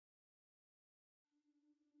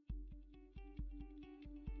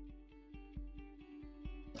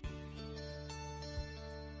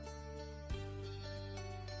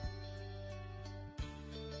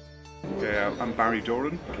I'm Barry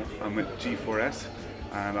Doran. I'm with G4S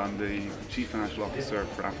and I'm the Chief Financial Officer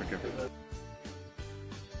for Africa.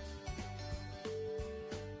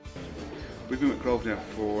 We've been with Grove now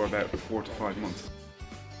for about 4 to 5 months.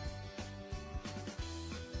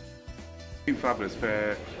 It's been fabulous,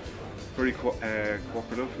 very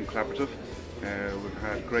cooperative and collaborative. We've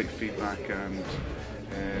had great feedback and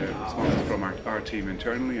responses from our team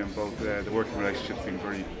internally, and both the working relationship's been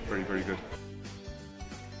very good.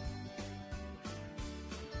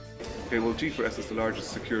 Okay, well, G4S is the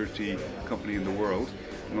largest security company in the world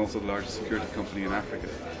and also the largest security company in Africa.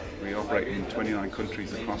 We operate in 29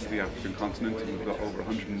 countries across the African continent, and we've got over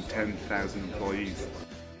 110,000 employees.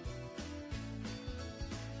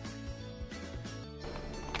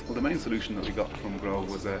 Well, the main solution that we got from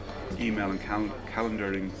Grove was an email and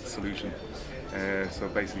calendaring solution. So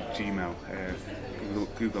basically Gmail,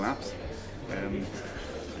 Google Apps.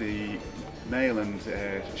 The mail and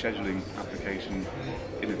scheduling application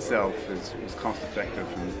in itself was cost effective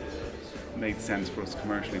and made sense for us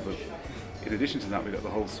commercially, but in addition to that we got the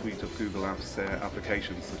whole suite of Google Apps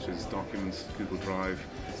applications such as Documents, Google Drive,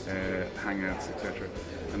 Hangouts, etc.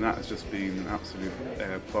 And that has just been an absolute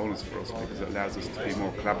bonus for us because it allows us to be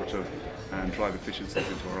more collaborative and drive efficiencies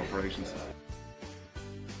into our operations.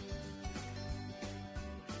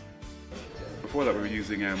 Before that we were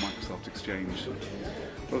using Microsoft Exchange.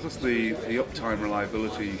 Well, just the uptime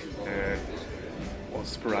reliability was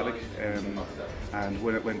sporadic, and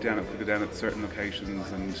when it went down, it would go down at certain locations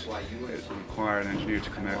and it would require an engineer to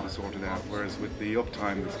come out and sort it out, whereas with the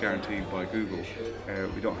uptime that's guaranteed by Google,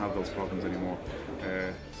 we don't have those problems anymore.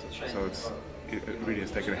 So it really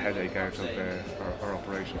has taken a headache out of our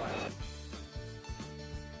operation.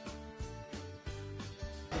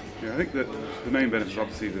 Yeah, I think that the main benefits,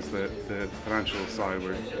 obviously, is the financial side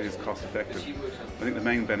where it is cost effective. I think the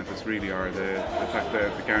main benefits really are the fact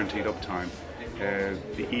that the guaranteed uptime,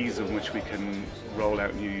 the ease in which we can roll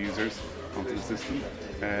out new users onto the system,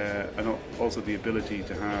 and also the ability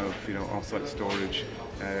to have off-site storage.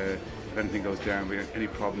 If anything goes down, we have any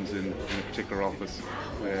problems in a particular office,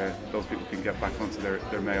 those people can get back onto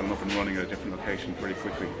their mail and up and running at a different location pretty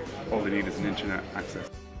quickly. All they need is an internet access.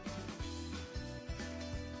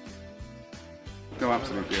 No,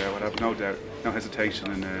 absolutely, I would have no doubt, no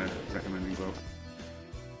hesitation in recommending Grove.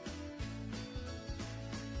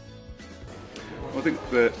 Well, I think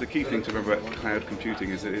the key thing to remember about cloud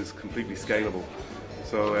computing is it is completely scalable.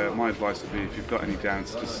 So my advice would be, if you've got any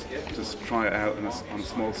doubts, just try it out on a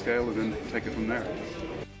small scale and then take it from there.